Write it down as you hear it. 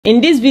In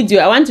this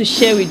video, I want to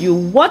share with you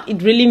what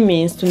it really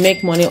means to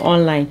make money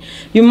online.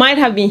 You might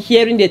have been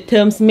hearing the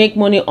terms make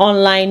money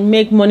online,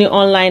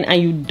 and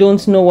you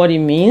don't know what it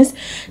means.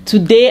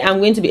 Today, I'm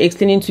going to be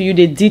explaining to you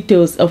the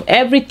details of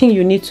everything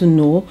you need to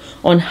know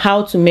on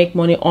how to make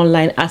money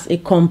online as a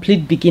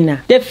complete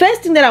beginner. The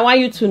first thing that I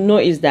want you to know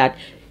is that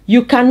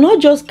you cannot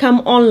just come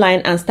online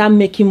and start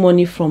making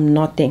money from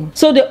nothing.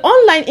 So the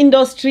online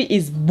industry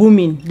is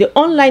booming. The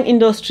online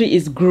industry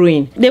is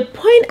growing. The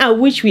point at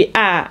which we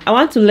are, I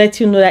want to let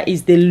you know that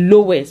is the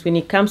lowest when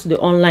it comes to the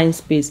online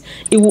space.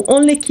 It will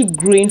only keep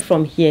growing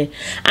from here.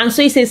 And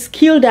so it's a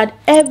skill that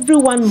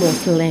everyone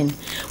must learn.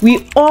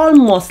 We all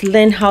must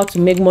learn how to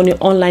make money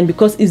online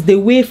because it's the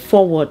way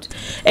forward.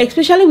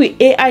 Especially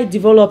with AI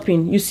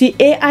developing. You see,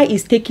 AI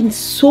is taking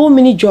so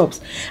many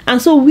jobs.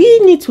 And so we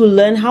need to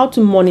learn how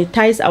to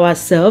monetize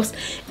ourselves,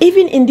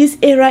 even in this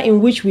era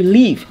in which we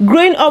live.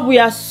 Growing up, we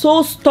are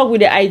so stuck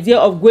with the idea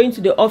of going to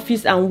the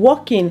office and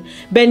working,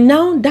 but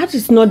now that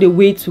is not the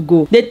way to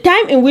go. The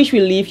time in which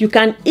we live, you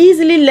can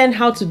easily learn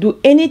how to do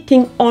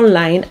anything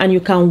online and you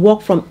can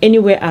work from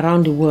anywhere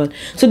around the world.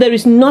 So there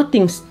is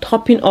nothing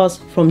stopping us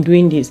from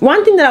doing this.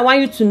 One thing that I want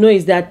you to know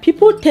is that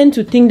people tend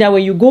to think that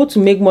when you go to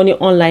make money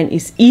online,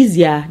 it's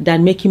easier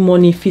than making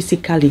money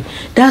physically.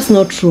 That's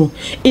not true.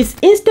 It's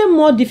instead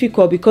more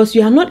difficult because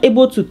you are not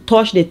able to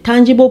touch the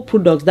tangible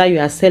products that you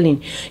are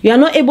selling. You are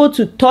not able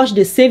to touch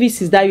the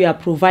services that you are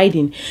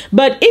providing.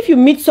 But if you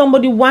meet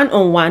somebody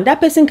one-on-one, that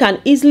person can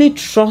easily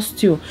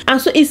trust you. And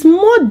so it's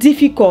more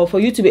difficult for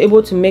you to be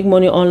able to make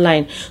money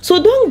online.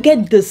 So don't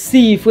get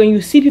deceived when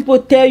you see people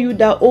tell you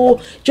that, oh,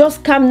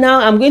 just come now,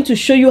 I'm going to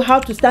show you how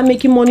to start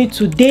making money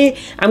today.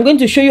 I'm going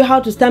to show you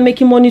how to start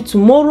making money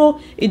tomorrow.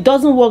 It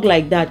doesn't work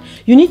like that.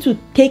 You need to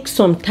take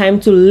some time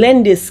to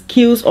learn the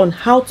skills on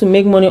how to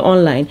make money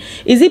online.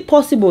 Is it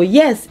possible?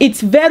 Yes, it's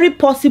very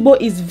possible.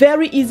 It's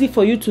very easy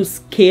for you to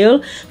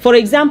scale. For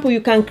example,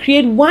 you can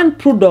create one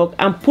product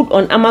and put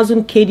on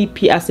Amazon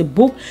KDP as a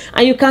book,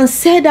 and you can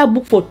sell that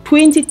book for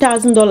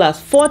 $20,000,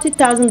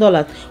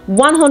 $40,000,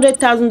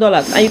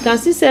 $100,000, and you can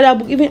still sell that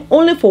book even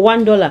only for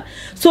 $1.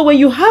 So when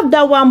you have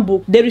that one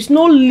book, there is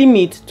no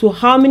limit to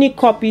how many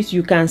copies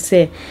you can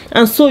sell.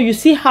 And so you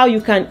see how you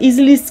can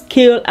easily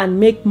scale and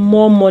make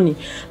more money.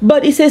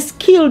 But it's a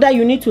skill that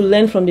you need to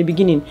learn from the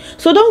beginning.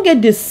 So don't get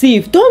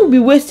deceived. Don't be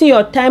wasting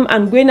your time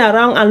and going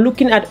around and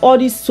looking at all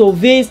these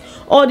surveys,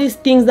 all these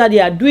things that they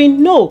are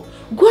doing. No,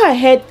 go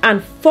ahead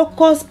and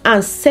focus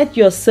and set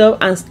yourself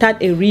and start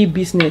a real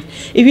business.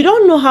 If you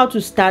don't know how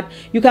to start,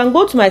 you can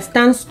go to my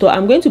Stand store.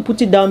 I'm going to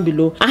put it down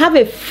below. I have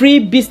a free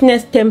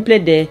business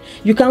template there.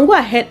 You can go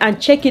ahead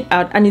and check it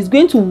out, and it's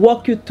going to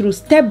walk you through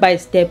step by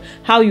step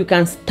how you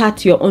can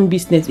start your own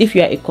business if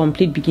you are a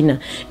complete beginner.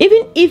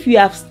 Even if you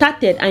have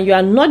started and you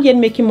are not yet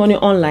making money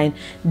online,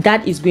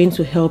 that is going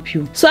to help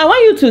you. So I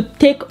want you to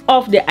take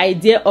off the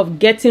idea of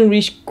getting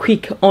rich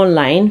quick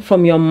online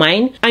from your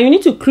mind, and you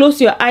need to close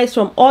your eyes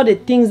from all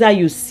the things that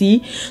you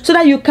see so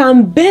that you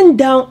can bend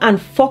down and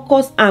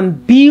focus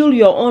and build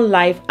your own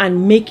life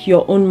and make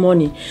your own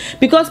money.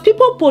 Because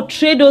people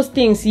portray those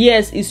things.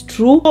 Yes, it's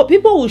true, but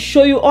people will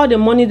show you all the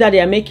money that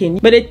they are making,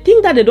 but the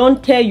thing that they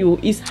don't tell you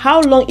is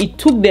how long it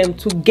took them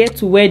to get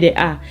to where they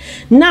are.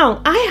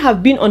 Now, I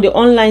have been on the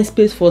online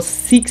space for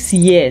 6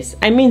 years.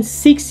 I mean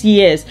 6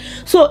 years.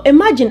 So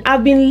imagine,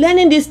 I've been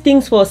learning these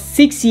things for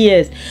 6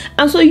 years,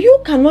 and so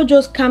you cannot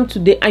just come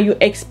today and you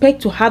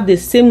expect to have the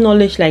same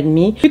knowledge like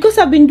me, because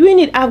I've been doing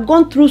it. I've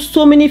gone through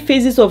so many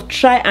phases of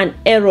try and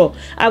error.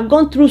 I've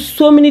gone through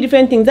so many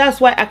different things.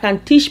 That's why I can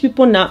teach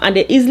people now and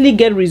they easily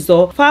get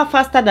results far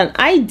faster than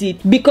I did,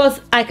 because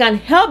I can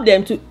help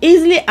them to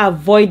easily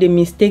avoid the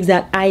mistakes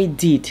that I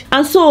did.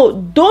 And so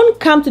don't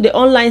come to the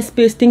online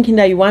space thinking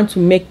that you want to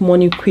make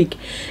money quick.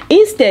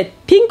 Instead,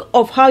 think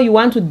of how you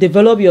want to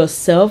develop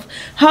yourself,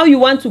 how you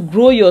want to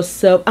grow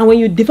yourself, and when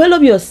you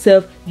develop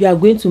yourself, you are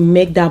going to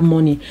make that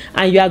money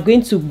and you are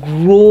going to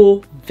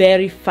grow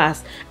very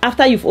fast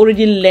after you've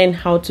already learned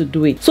how to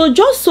do it. So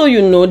just so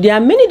you know, there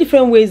are many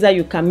different ways that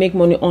you can make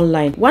money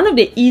online. One of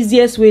the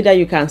easiest way that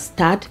you can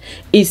start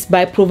is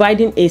by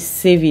providing a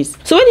service.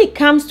 So when it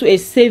comes to a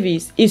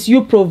service, it's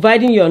you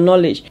providing your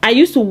knowledge. I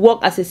used to work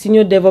as a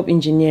senior DevOps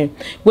engineer.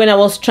 When I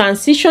was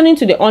transitioning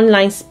to the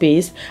online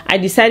space, I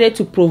decided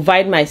to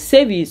provide my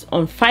service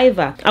on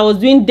Fiverr. I was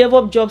doing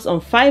DevOps jobs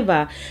on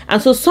Fiverr,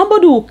 and so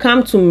somebody will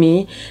come to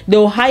me,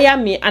 they'll hire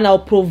me, and I'll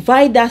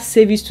provide that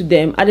service to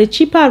them at a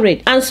cheaper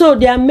rate. And so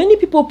there are many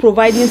people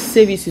providing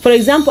services. For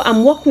example,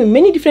 I'm working with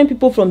many different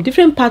people from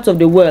different parts of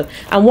the world.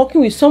 I'm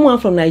working with someone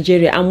from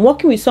Nigeria. I'm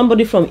working with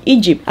somebody from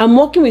Egypt. I'm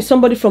working with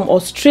somebody from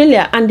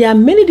Australia. And there are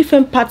many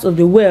different parts of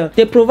the world.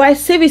 They provide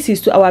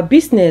services to our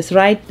business,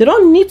 right? They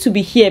don't need to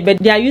be here, but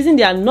they are using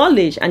their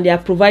knowledge and they are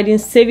providing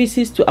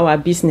services to our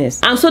business.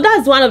 And so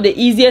that's one of the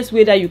easiest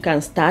way that you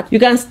can start. You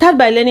can start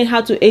by learning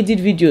how to edit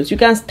videos. You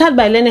can start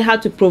by learning how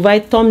to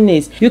provide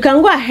thumbnails. You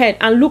can go ahead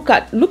and look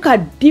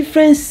at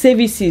different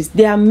services.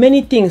 There are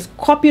many things.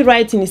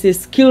 Copywriting is a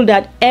skill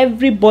that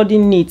everybody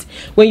needs.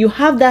 When you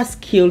have that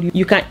skill,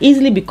 you can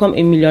easily become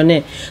a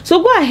millionaire.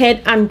 So go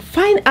ahead and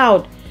find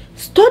out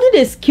Study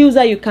the skills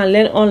that you can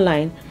learn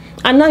online.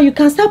 And now you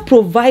can start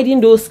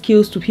providing those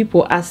skills to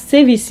people as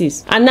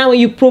services. And now when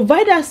you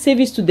provide that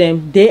service to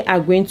them, they are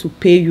going to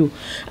pay you.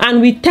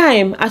 And with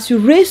time, as you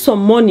raise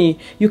some money,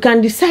 you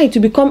can decide to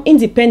become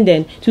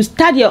independent, to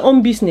start your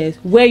own business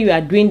where you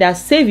are doing that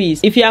service.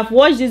 If you have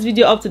watched this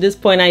video up to this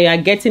point and you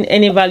are getting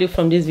any value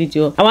from this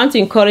video, I want to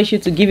encourage you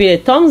to give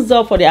it a thumbs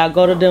up for the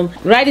algorithm.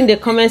 Write in the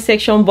comment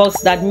section box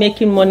that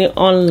making money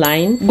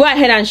online. Go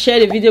ahead and share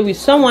the video with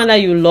someone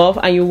that you love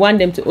and you want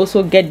them to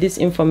also get this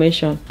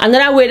information.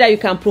 Another way that you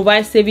can provide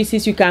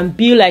services, you can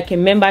build like a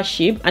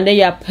membership, and then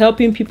you are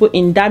helping people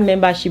in that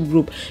membership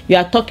group. You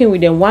are talking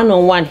with them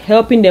one-on-one,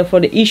 helping them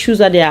for the issues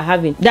that they are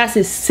having. That's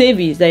a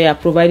service that you are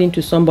providing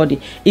to somebody.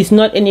 It's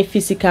not any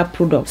physical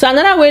product. So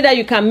another way that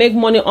you can make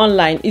money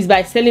online is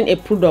by selling a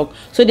product.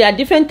 So there are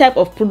different types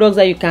of products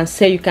that you can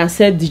sell. You can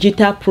sell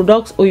digital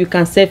products or you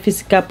can sell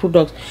physical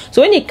products.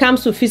 So when it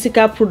comes to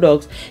physical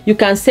products, you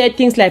can sell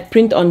things like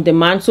print on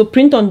demand. So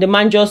print on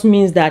demand just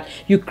means that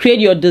you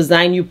create your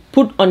design, you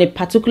put on a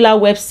particular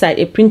website,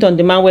 a print on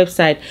demand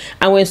website,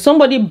 and when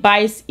somebody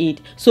buys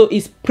it, so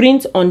it's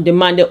print on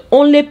demand. They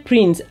only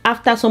print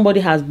after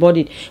somebody has bought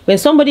it. When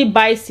somebody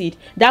buys it,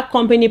 that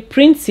company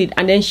prints it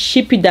and then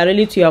ship it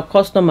directly to your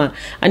customer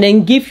and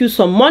then give you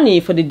some money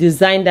for the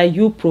design that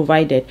you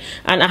provided.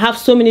 And I have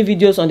so many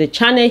videos on the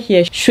channel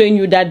here showing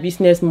you that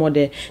business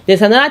model.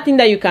 There's another thing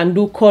that you can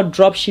do called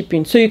drop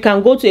shipping. So you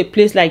can go to a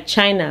place like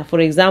China, for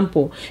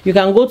example. You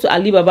can go to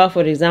Alibaba,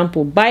 for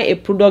example, buy a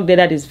product there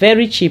that is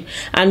very cheap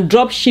and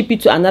drop ship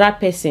it to another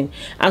person.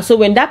 And so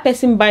when that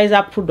person buys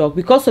that product,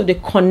 because of the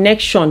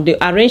connection, the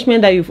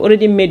arrangement that you've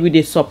already made with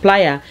the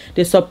supplier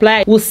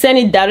will send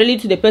it directly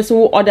to the person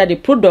who ordered the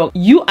product.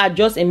 You are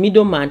just a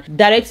middleman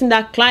directing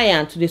that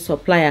client to the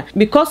supplier.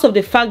 Because of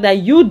the fact that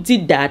you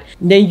did that,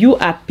 then you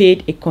are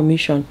paid a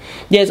commission.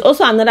 There's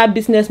also another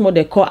business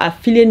model called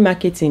affiliate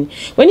marketing.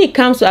 When it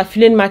comes to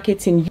affiliate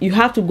marketing, you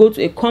have to go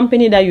to a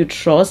company that you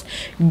trust,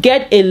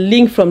 get a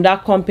link from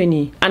that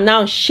company, and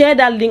now share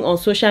that link on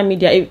social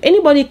media. If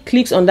anybody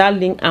clicks on that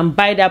link and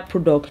buy that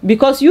product,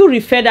 because you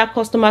refer that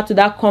customer to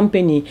that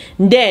company,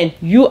 then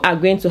you are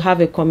going to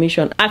have a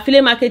commission.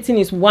 Affiliate marketing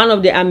is one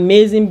of the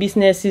amazing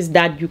businesses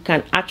that you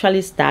can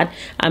actually start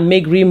and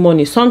make real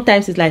money.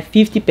 Sometimes it's like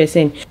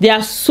 50%. There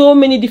are so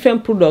many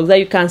different products that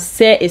you can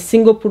sell a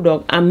single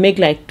product and make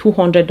like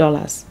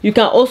 $200. You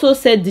can also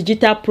sell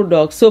digital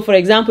products. So for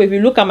example, if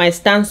you look at my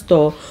stand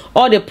store,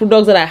 all the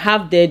products that I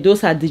have there,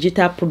 those are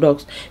digital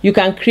products. You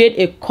can create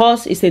a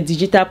course, it's a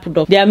digital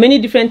product. There are many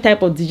different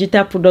types of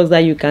digital products that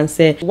you can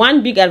sell.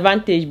 One big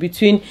advantage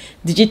between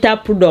digital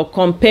product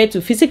compared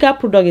to physical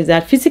product is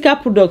that physical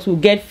products will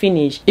get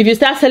finished. If you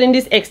start selling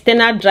this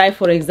external drive,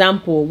 for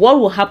example, what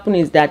will happen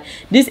is that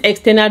this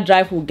external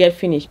drive will get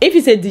finished. If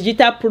it's a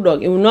digital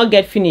product, it will not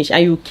get finished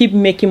and you keep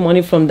making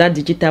money from that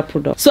digital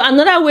product. So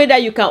another way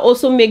that you can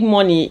also make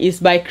money is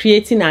by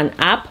creating an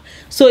app.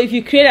 So if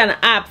you create an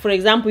app, for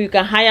example, you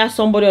can hire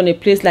somebody on a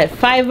place like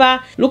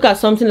Fiverr. Look at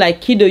something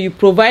like Kido. You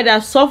provide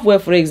that software,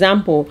 for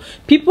example.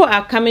 People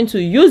are coming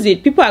to use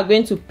it. People are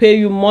going to pay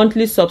you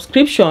monthly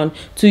subscription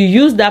to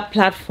use that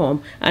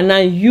platform. And now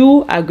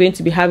you are going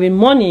to be having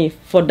money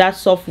for that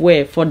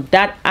software, for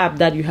that app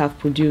that you have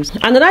produced.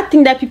 Another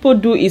thing that people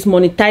do is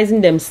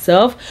monetizing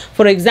themselves.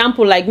 For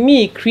example, like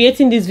me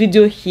creating this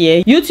video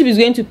here, YouTube is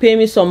going to pay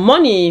me some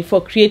money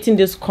for creating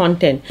this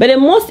content. But the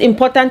most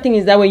important thing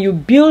is that when you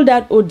build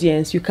that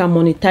audience, you can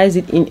monetize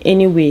it in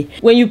any way.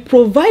 When you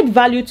provide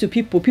value to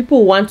people,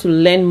 people want to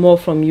learn more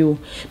from you.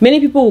 Many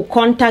people will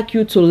contact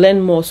you to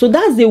learn more. So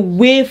that's the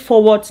way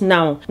forward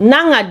now.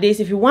 Nowadays,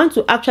 if you want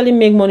to actually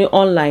make money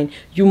online,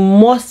 you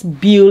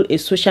must build a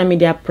social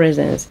media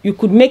presence. You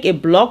could make a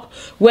blog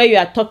where you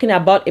are talking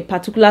about a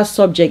particular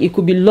subject. It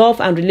could be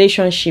love and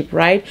relationship,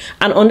 right?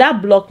 And on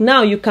that blog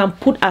now, you can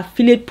put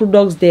affiliate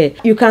products there.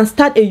 You can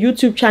start a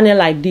YouTube channel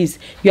like this.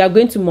 You are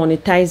going to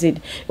monetize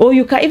it. Or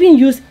you can even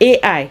use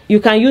AI.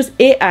 You can use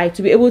AI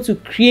to be able to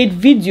create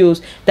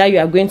videos that you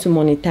are going to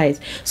monetize.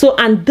 So,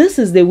 and this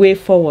is the way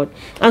forward.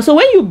 And so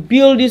when you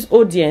build this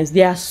audience,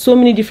 there are so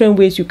many different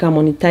ways you can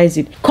monetize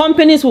it.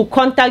 Companies will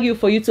contact you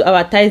for you to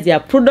advertise their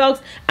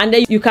products, and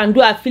then you can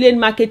do affiliate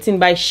marketing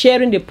by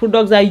sharing the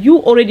products that you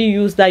already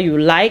use that you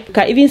like. You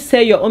can even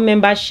sell your own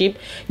membership.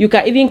 You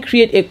can even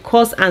create a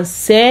course and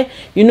sell.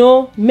 You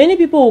know, many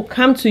people will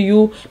come to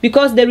you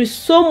because there is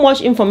so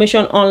much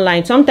information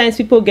online. Sometimes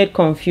people get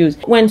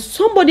confused. When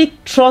somebody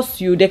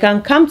trusts you, they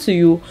can come to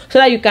you so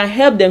that you can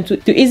help them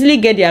to easily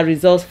get their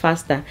results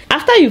faster.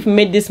 After you've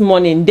made this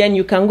money, then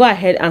you can go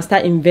ahead and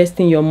start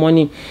investing your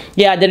money.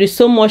 Yeah, there is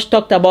so much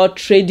talked about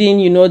trading.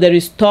 You know, there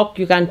is stock.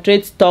 You can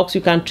trade stocks,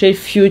 you can trade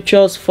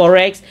futures,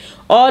 forex.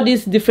 all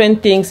these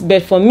different things.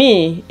 But for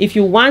me, if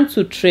you want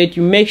to trade,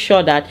 you make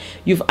sure that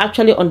you've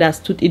actually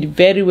understood it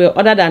very well.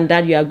 Other than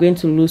that, you are going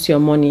to lose your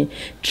money.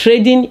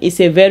 Trading is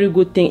a very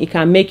good thing. It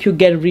can make you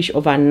get rich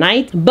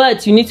overnight,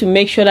 but you need to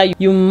make sure that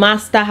you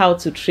master how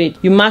to trade.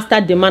 You master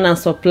demand and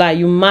supply.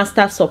 You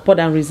master support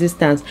and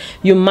resistance.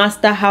 You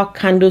master how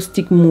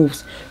candlestick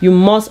moves. You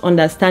must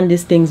understand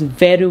these things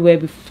very well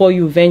before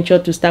you venture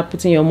to start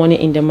putting your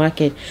money in the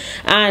market.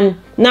 And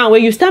now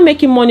when you start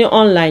making money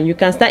online, you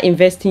can start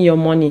investing your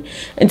money.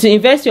 And to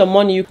invest your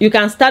money, you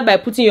can start by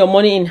putting your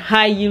money in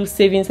high yield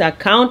savings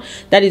account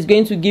that is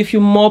going to give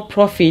you more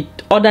profit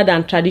other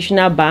than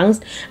traditional banks.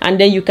 And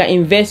then you can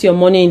invest your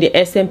money in the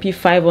S&P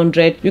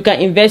 500. You can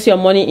invest your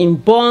money in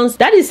bonds.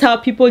 That is how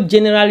people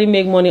generally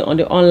make money on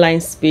the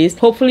online space.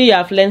 Hopefully you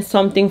have learned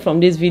something from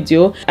this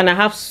video, and I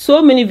have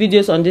so many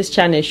videos on this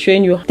channel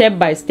showing you step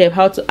by step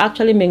how to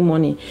actually make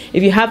money.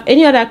 If you have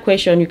any other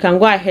question, you can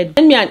go ahead,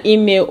 send me an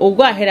email, or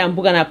go ahead and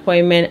book an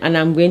appointment, and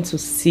I'm going to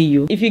see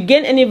you. If you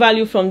gain any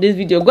value from this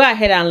video, go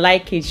ahead and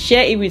like it,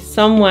 share it with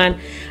someone,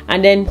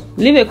 and then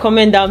leave a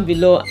comment down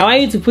below. I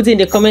want you to put in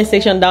the comment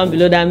section down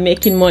below that I'm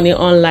making money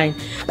online.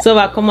 So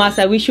Vakomas,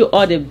 I wish you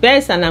all the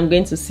best, and I'm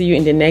going to see you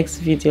in the next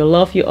video.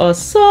 Love you all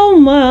so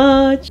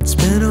much. It's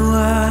been a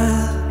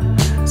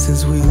while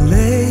since we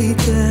laid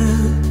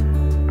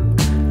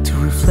down to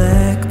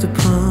reflect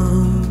upon